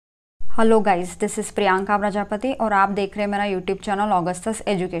Hello guys, this is Priyanka Prajapati और आप देख रहे हैं मेरा YouTube channel Augustus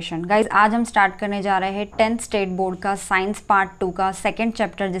education. Guys, आज हम स्टार्ट करने जा रहे हैं 10th स्टेट बोर्ड का साइंस पार्ट 2 का सेकंड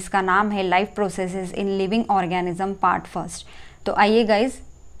चैप्टर, जिसका नाम है life processes in living organism part first. तो आइए गाइस,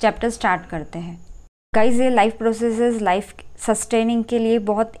 चैप्टर स्टार्ट करते हैं। गाइस, ये लाइफ प्रोसेसेस लाइफ सस्टेनिंग के लिए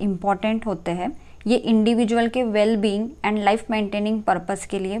बहुत इंपॉर्टेंट होते हैं। ये इंडिविजुअल के well being and life maintaining purpose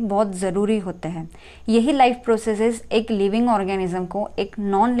के लिए बहुत ज़रूरी होते हैं। यही लाइफ प्रोसेसेस एक लिविंग ऑर्गेनिज्म को एक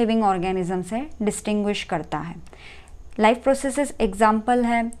नॉन लिविंग ऑर्गेनिज्म से डिस्टिंग्विश करता है। लाइफ प्रोसेसेस एग्जाम्पल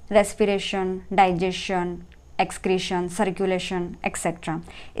है respiration, digestion, excretion, circulation etcetera.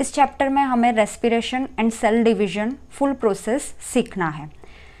 इस चैप्टर में हमें respiration and cell division full process सीखना है।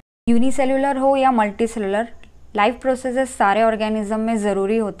 यूनिसेल्युलर हो या मल्टीसेल्युलर, लाइफ प्रोसेसेस सारे ऑर्गेनिज्म में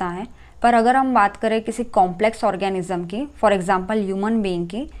ज़रूरी होता है। पर अगर हम बात करें किसी कॉम्प्लेक्स ऑर्गेनिज्म की, फॉर एग्जांपल ह्यूमन बीइंग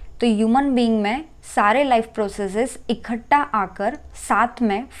की, तो ह्यूमन बीइंग में सारे लाइफ प्रोसेसेस इकट्ठा आकर साथ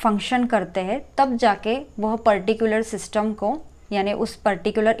में फंक्शन करते हैं, तब जाके वह पर्टिकुलर सिस्टम को यानी उस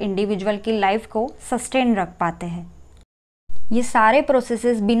पर्टिकुलर इंडिविजुअल की लाइफ को सस्टेन रख पाते हैं। ये सारे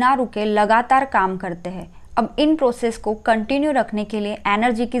प्रोसेसेस बिना रुके लगातार काम करते हैं। अब इन प्रोसेस को कंटिन्यू रखने के लिए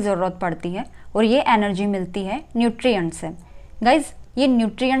एनर्जी की ज़रूरत पड़ती है और ये एनर्जी मिलती है न्यूट्रिएंट से। गाइज, ये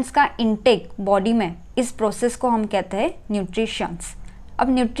न्यूट्रिएंट्स का इनटेक बॉडी में, इस प्रोसेस को हम कहते हैं न्यूट्रिशंस। अब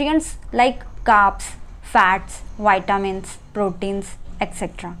nutrients like carbs, fats, vitamins, proteins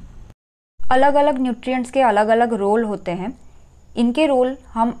etcetera, अलग अलग न्यूट्रिएंट्स के अलग अलग रोल होते हैं। इनके रोल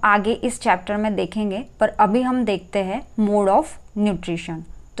हम आगे इस चैप्टर में देखेंगे, पर अभी हम देखते हैं मोड ऑफ न्यूट्रिशन।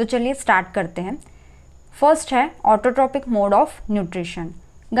 तो चलिए स्टार्ट करते हैं। फर्स्ट है autotrophic mode of nutrition.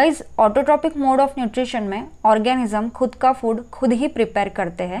 Guys, autotrophic mode of nutrition में ऑर्गेनिज्म खुद का फूड खुद ही प्रिपेयर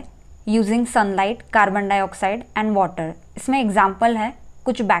करते हैं using sunlight, carbon dioxide and water. इसमें एग्जांपल है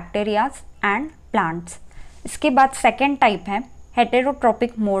कुछ बैक्टीरियाज एंड प्लांट्स। इसके बाद सेकेंड टाइप है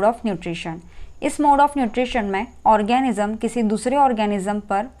हेटेरोट्रोपिक मोड ऑफ न्यूट्रिशन। इस मोड ऑफ न्यूट्रिशन में ऑर्गेनिज्म किसी दूसरे ऑर्गेनिज्म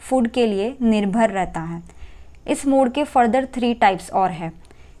पर फूड के लिए निर्भर रहता है। इस मोड के फर्दर 3 टाइप्स और है,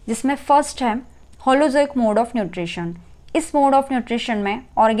 जिसमें फर्स्ट है होलोजोइक मोड ऑफ न्यूट्रिशन। इस मोड ऑफ न्यूट्रिशन में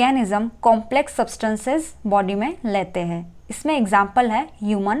ऑर्गेनिज्म कॉम्प्लेक्स सब्सटेंसेस बॉडी में लेते हैं। इसमें एग्जांपल है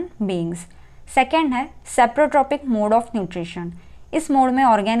ह्यूमन बीइंग्स। सेकेंड है सैप्रोट्रोपिक मोड ऑफ न्यूट्रिशन। इस मोड में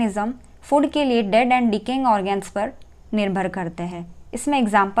ऑर्गेनिज्म फूड के लिए डेड एंड डिकेइंग ऑर्गेन्स पर निर्भर करते हैं। इसमें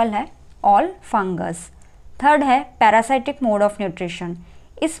एग्जांपल है ऑल फंगस। थर्ड है पैरासाइटिक मोड ऑफ न्यूट्रिशन।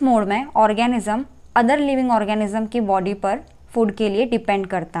 इस मोड में ऑर्गेनिज्म अदर लिविंग ऑर्गेनिज्म की बॉडी पर फूड के लिए डिपेंड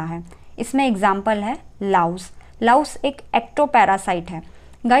करता है। इसमें एग्जांपल है लाउस। लाउस एक एक्टोपैरासाइट है।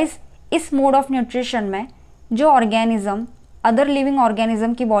 गाइस, इस मोड ऑफ न्यूट्रिशन में जो ऑर्गेनिज्म अदर लिविंग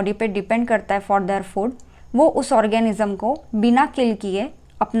ऑर्गेनिज्म की बॉडी पे डिपेंड करता है फॉर देयर फूड, वो उस ऑर्गेनिज्म को बिना किल किए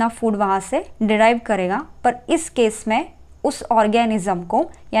अपना फूड वहाँ से डिराइव करेगा। पर इस केस में उस ऑर्गेनिज्म को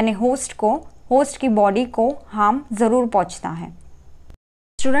यानी होस्ट को, होस्ट की बॉडी को हार्म ज़रूर पहुँचता है।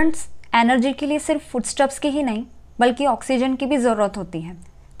 स्टूडेंट्स, एनर्जी के लिए सिर्फ फूडस्टफ्स की ही नहीं बल्कि ऑक्सीजन की भी ज़रूरत होती है।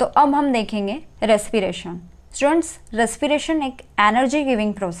 तो अब हम देखेंगे रेस्पिरेशन। स्टूडेंट्स, रेस्पिरेशन एक एनर्जी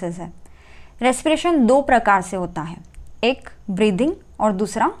गिविंग प्रोसेस है। रेस्पिरेशन 2 प्रकार से होता है, एक ब्रीदिंग और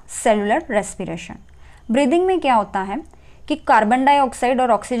दूसरा सेलुलर रेस्पिरेशन। ब्रीदिंग में क्या होता है कि कार्बन डाइऑक्साइड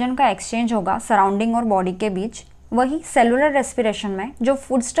और ऑक्सीजन का एक्सचेंज होगा सराउंडिंग और बॉडी के बीच। वही सेलुलर रेस्पिरेशन में जो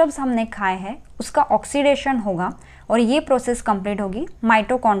फूडस्टफ्स हमने खाए हैं उसका ऑक्सीडेशन होगा और ये प्रोसेस कंप्लीट होगी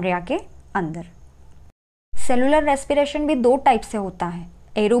माइटोकॉन्ड्रिया के अंदर। सेलुलर रेस्पिरेशन भी 2 टाइप से होता है,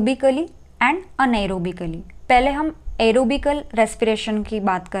 एरोबिकली एंड अनएरोबिकली। पहले हम एरोबिकल रेस्पिरेशन की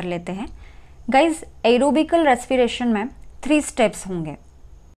बात कर लेते हैं। गाइज, एरोबिकल रेस्पिरेशन में 3 स्टेप्स होंगे,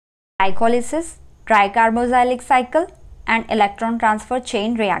 glycolysis, tricarboxylic cycle and electron transfer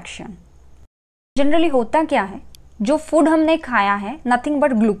chain reaction. Generally होता क्या है, जो फूड हमने खाया है नथिंग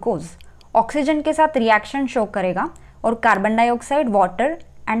बट ग्लूकोज ऑक्सीजन के साथ रिएक्शन शो करेगा और carbon dioxide, water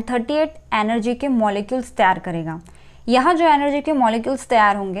and 38 energy के मॉलिक्यूल्स तैयार करेगा। यहाँ जो एनर्जी के मॉलिक्यूल्स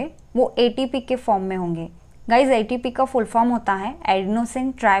तैयार होंगे वो एटीपी के फॉर्म में होंगे। गाइज, एटीपी का फुल फॉर्म होता है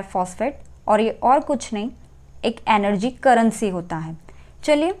एडिनोसिन ट्राइफॉस्फेट और ये और कुछ नहीं, एक एनर्जी करेंसी होता है।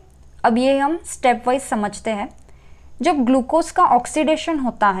 चलिए अब ये हम स्टेप वाइज समझते हैं। जब ग्लूकोज का ऑक्सीडेशन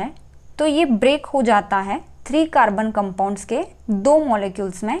होता है तो ये ब्रेक हो जाता है 3 कार्बन कंपाउंड्स के 2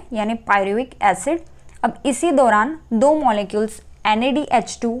 मॉलिक्यूल्स में यानी पायरुविक एसिड। अब इसी दौरान 2 molecules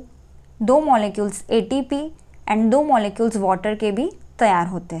NADH2, 2 molecules ATP and 2 molecules water के भी तैयार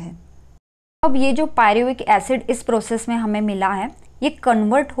होते हैं। अब ये जो पायरुविक एसिड इस प्रोसेस में हमें मिला है, ये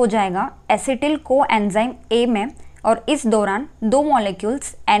कन्वर्ट हो जाएगा एसिटिल कोएंजाइम A में और इस दौरान 2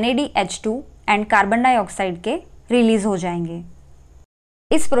 molecules NADH2 and carbon dioxide के रिलीज हो जाएंगे।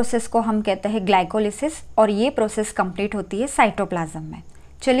 इस प्रोसेस को हम कहते हैं ग्लाइकोलिसिस और ये प्रोसेस कंप्लीट होती है साइटोप्लाज्म में।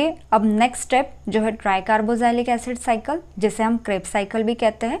 चलिए अब नेक्स्ट स्टेप जो है ट्राई कार्बोक्सिलिक एसिड साइकिल, जिसे हम क्रेब्स साइकिल भी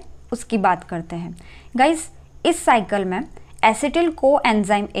कहते हैं, उसकी बात करते हैं। गाइस इस साइकिल में एसिटिल को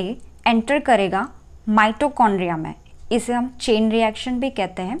एंजाइम ए एंटर करेगा माइटोकॉन्ड्रिया में, इसे हम चेन रिएक्शन भी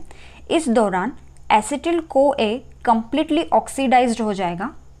कहते हैं। इस दौरान एसिटिल को ए कंप्लीटली ऑक्सीडाइज्ड हो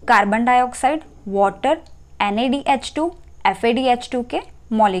जाएगा carbon dioxide, water, NADH2, FADH2 के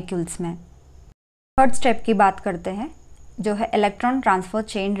मॉलिक्यूल्स में। थर्ड स्टेप की बात करते हैं जो है electron transfer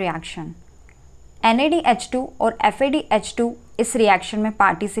chain reaction. NADH2 और FADH2 इस रिएक्शन में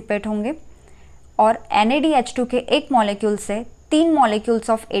पार्टिसिपेट होंगे और NADH2 के एक मॉलिक्यूल से 3 मॉलिक्यूल्स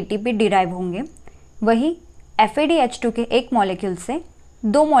ऑफ ATP डिराइव होंगे, वही FADH2 के एक मॉलिक्यूल से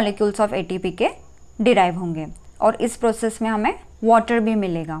 2 मॉलिक्यूल्स ऑफ ATP के डिराइव होंगे और इस प्रोसेस में हमें वाटर भी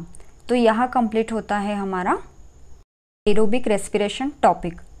मिलेगा। तो यहाँ कंप्लीट होता है हमारा एरोबिक रेस्पिरेशन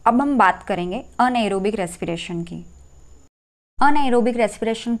टॉपिक। अब हम बात करेंगे अनएरोबिक रेस्पिरेशन की। अनएरोबिक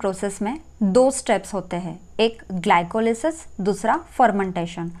रेस्पिरेशन प्रोसेस में 2 स्टेप्स होते हैं, एक ग्लाइकोलिसिस, दूसरा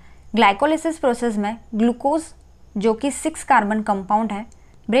फर्मेंटेशन। ग्लाइकोलिसिस प्रोसेस में ग्लूकोज जो कि 6 कार्बन कंपाउंड है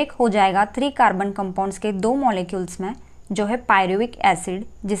ब्रेक हो जाएगा 3 कार्बन कंपाउंड्स के 2 मॉलिक्यूल्स में, जो है पायरुविक एसिड,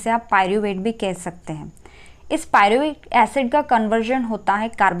 जिसे आप पायरुवेट भी कह सकते हैं। इस पायरुविक एसिड का कन्वर्जन होता है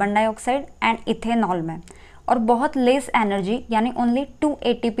कार्बन डाइऑक्साइड एंड इथेनॉल में और बहुत लेस एनर्जी यानी ओनली 2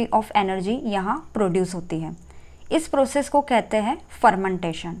 ATP ऑफ एनर्जी यहाँ प्रोड्यूस होती है। इस प्रोसेस को कहते हैं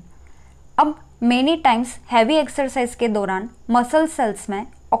फर्मेंटेशन। अब मेनी टाइम्स हैवी एक्सरसाइज के दौरान मसल सेल्स में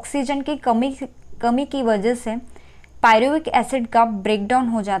ऑक्सीजन की कमी की वजह से पायरुविक एसिड का ब्रेकडाउन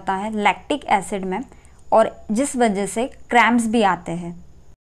हो जाता है लैक्टिक एसिड में और जिस वजह से क्रैम्प्स भी आते हैं।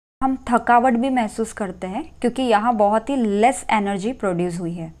 हम थकावट भी महसूस करते हैं क्योंकि यहाँ बहुत ही लेस एनर्जी प्रोड्यूस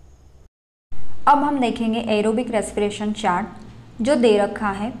हुई है। अब हम देखेंगे एरोबिक रेस्पिरेशन चार्ट जो दे रखा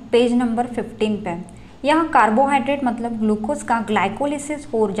है पेज नंबर 15 पे। यहाँ कार्बोहाइड्रेट मतलब ग्लूकोज का ग्लाइकोलिसिस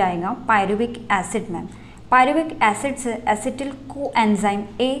हो जाएगा पायरुविक एसिड में। पायरुविक एसिड से एसिटिल को एंजाइम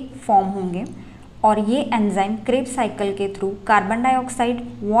ए फॉर्म होंगे और ये एंजाइम क्रेब्स साइकिल के through carbon dioxide,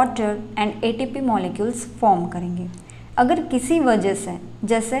 water and ATP molecules form करेंगे। अगर किसी वजह से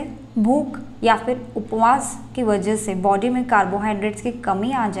जैसे भूख या फिर उपवास की वजह से बॉडी में कार्बोहाइड्रेट्स की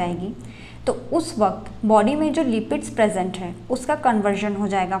कमी आ जाएगी तो उस वक्त बॉडी में जो लिपिड्स प्रेजेंट है उसका कन्वर्जन हो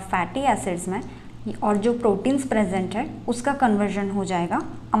जाएगा फैटी एसिड्स में और जो प्रोटीन्स प्रेजेंट है उसका कन्वर्जन हो जाएगा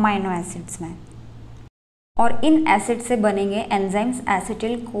अमाइनो एसिड्स में और इन एसिड से बनेंगे एंजाइम्स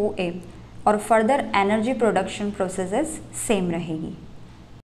एसिटिल को ए और further energy production processes same रहेगी।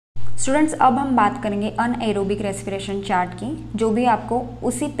 स्टूडेंट्स अब हम बात करेंगे अनएरोबिक रेस्पिरेशन चार्ट की जो भी आपको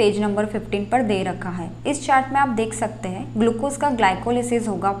उसी पेज नंबर 15 पर दे रखा है। इस चार्ट में आप देख सकते हैं ग्लूकोज का ग्लाइकोलिसिस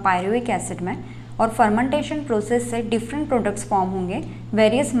होगा पायरुविक एसिड में और फर्मेंटेशन प्रोसेस से डिफरेंट प्रोडक्ट्स फॉर्म होंगे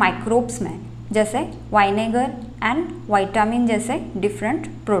वेरियस माइक्रोब्स में जैसे वाइनेगर एंड वाइटामिन जैसे डिफरेंट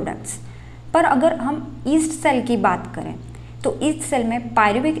प्रोडक्ट्स। पर अगर हम ईस्ट सेल की बात करें तो ईस्ट सेल में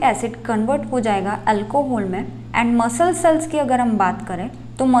पायरुविक एसिड कन्वर्ट हो जाएगा अल्कोहल में एंड मसल सेल्स की अगर हम बात करें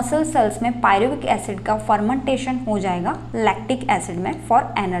तो मसल सेल्स में पायरुविक एसिड का फर्मेंटेशन हो जाएगा लैक्टिक एसिड में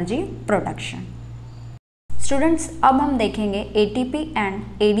फॉर एनर्जी प्रोडक्शन। स्टूडेंट्स अब हम देखेंगे ATP एंड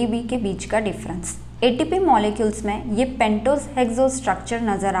ADP के बीच का डिफरेंस। ATP मॉलिक्यूल्स में ये पेंटोज हेक्सो स्ट्रक्चर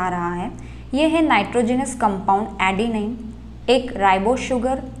नज़र आ रहा है। ये है नाइट्रोजनस कंपाउंड एडेनिन, एक ribose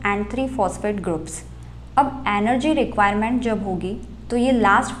sugar and 3 phosphate groups. अब एनर्जी रिक्वायरमेंट जब होगी तो ये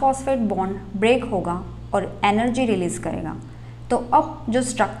लास्ट फॉस्फेट बॉन्ड ब्रेक होगा और एनर्जी रिलीज करेगा। तो अब जो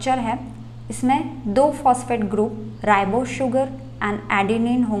स्ट्रक्चर है इसमें 2 phosphate group ribose sugar and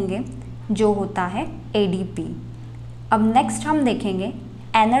adenine होंगे जो होता है ADP। अब नेक्स्ट हम देखेंगे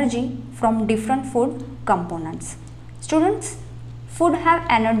energy from different food components. Students food have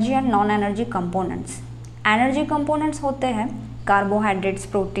energy and non energy components. Energy components होते हैं कार्बोहाइड्रेट्स,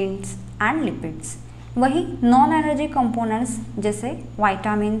 प्रोटीन्स एंड लिपिड्स। वही नॉन एनर्जी कंपोनेंट्स जैसे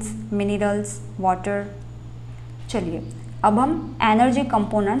वाइटामिन्स, मिनरल्स, वाटर। चलिए अब हम एनर्जी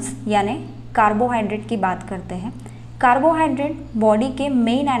कंपोनेंट्स यानी कार्बोहाइड्रेट की बात करते हैं। कार्बोहाइड्रेट बॉडी के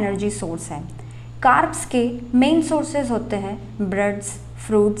मेन एनर्जी सोर्स है। कार्ब्स के मेन सोर्सेज होते हैं breads,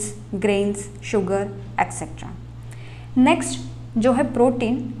 fruits, grains, sugar etcetera. Next जो है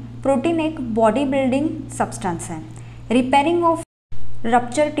प्रोटीन एक बॉडी बिल्डिंग सब्सटेंस है। रिपेयरिंग ऑफ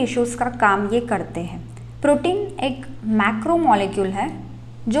रप्चर टिश्यूज़ का काम ये करते हैं। प्रोटीन एक मैक्रो मॉलिक्यूल है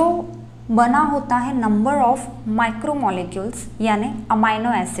जो बना होता है नंबर ऑफ माइक्रो मॉलिक्यूल्स यानी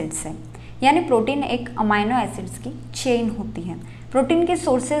अमाइनो एसिड से। यानी प्रोटीन एक अमाइनो एसिड्स की चेन होती है। प्रोटीन के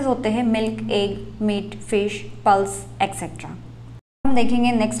सोर्सेज होते हैं milk, egg, meet, fish, pulse etcetera. हम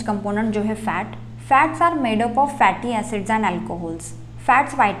देखेंगे नेक्स्ट कंपोनेंट जो है fat. Fats are made up of fatty acids and alcohols.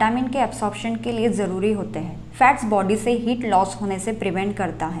 Fats vitamin के एब्सॉर्प्शन के लिए ज़रूरी होते हैं। फैट्स बॉडी से हीट लॉस होने से प्रिवेंट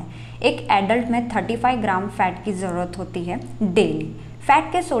करता है। एक एडल्ट में 35 ग्राम फैट की ज़रूरत होती है डेली।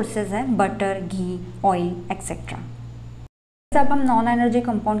 फैट के सोर्सेज हैं बटर, घी, ऑयल एक्सेट्रा। अब हम नॉन एनर्जी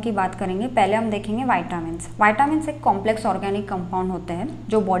कंपाउंड की बात करेंगे। पहले हम देखेंगे विटामिन्स। विटामिन्स एक कॉम्प्लेक्स ऑर्गेनिक कंपाउंड होते हैं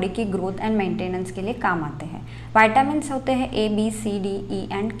जो बॉडी की ग्रोथ एंड मेंटेनेंस के लिए काम आते हैं। विटामिन्स होते हैं ए, B, C, D, E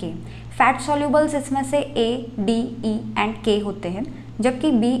and के। फैट सॉल्युबल्स इसमें से ए, डी, ई एंड के होते हैं,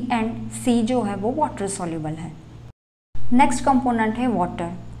 जबकि बी एंड सी जो है वो वाटर सॉल्युबल है। नेक्स्ट कंपोनेंट है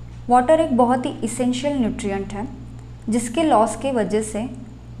वाटर। वाटर एक बहुत ही इसेंशियल न्यूट्रिएंट है जिसके लॉस के वजह से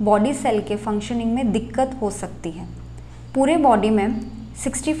बॉडी सेल के फंक्शनिंग में दिक्कत हो सकती है। पूरे बॉडी में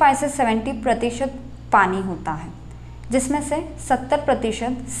 65 से 70% पानी होता है, जिसमें से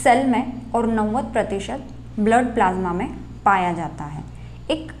 70% सेल में और 90% ब्लड प्लाज्मा में पाया जाता है।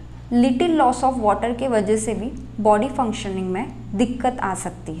 एक लिटिल लॉस ऑफ वाटर के वजह से भी बॉडी फंक्शनिंग में दिक्कत आ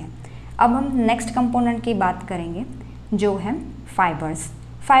सकती है। अब हम नेक्स्ट कंपोनेंट की बात करेंगे जो है फाइबर्स।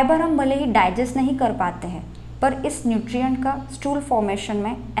 फाइबर हम भले ही डाइजेस्ट नहीं कर पाते हैं, पर इस न्यूट्रिएंट का स्टूल फॉर्मेशन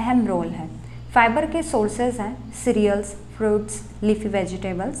में अहम रोल है। फाइबर के सोर्सेज हैं serials, fruits, leafy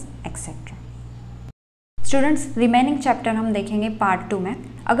vegetables etcetera. Students, remaining chapter हम देखेंगे पार्ट 2 में।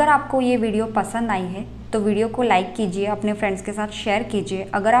 अगर आपको ये वीडियो पसंद आई है तो वीडियो को लाइक कीजिए, अपने फ्रेंड्स के साथ शेयर कीजिए।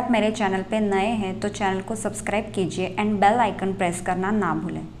 अगर आप मेरे चैनल पे नए हैं तो चैनल को सब्सक्राइब कीजिए एंड बेल आइकन प्रेस करना ना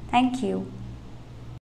भूलें। Thank you.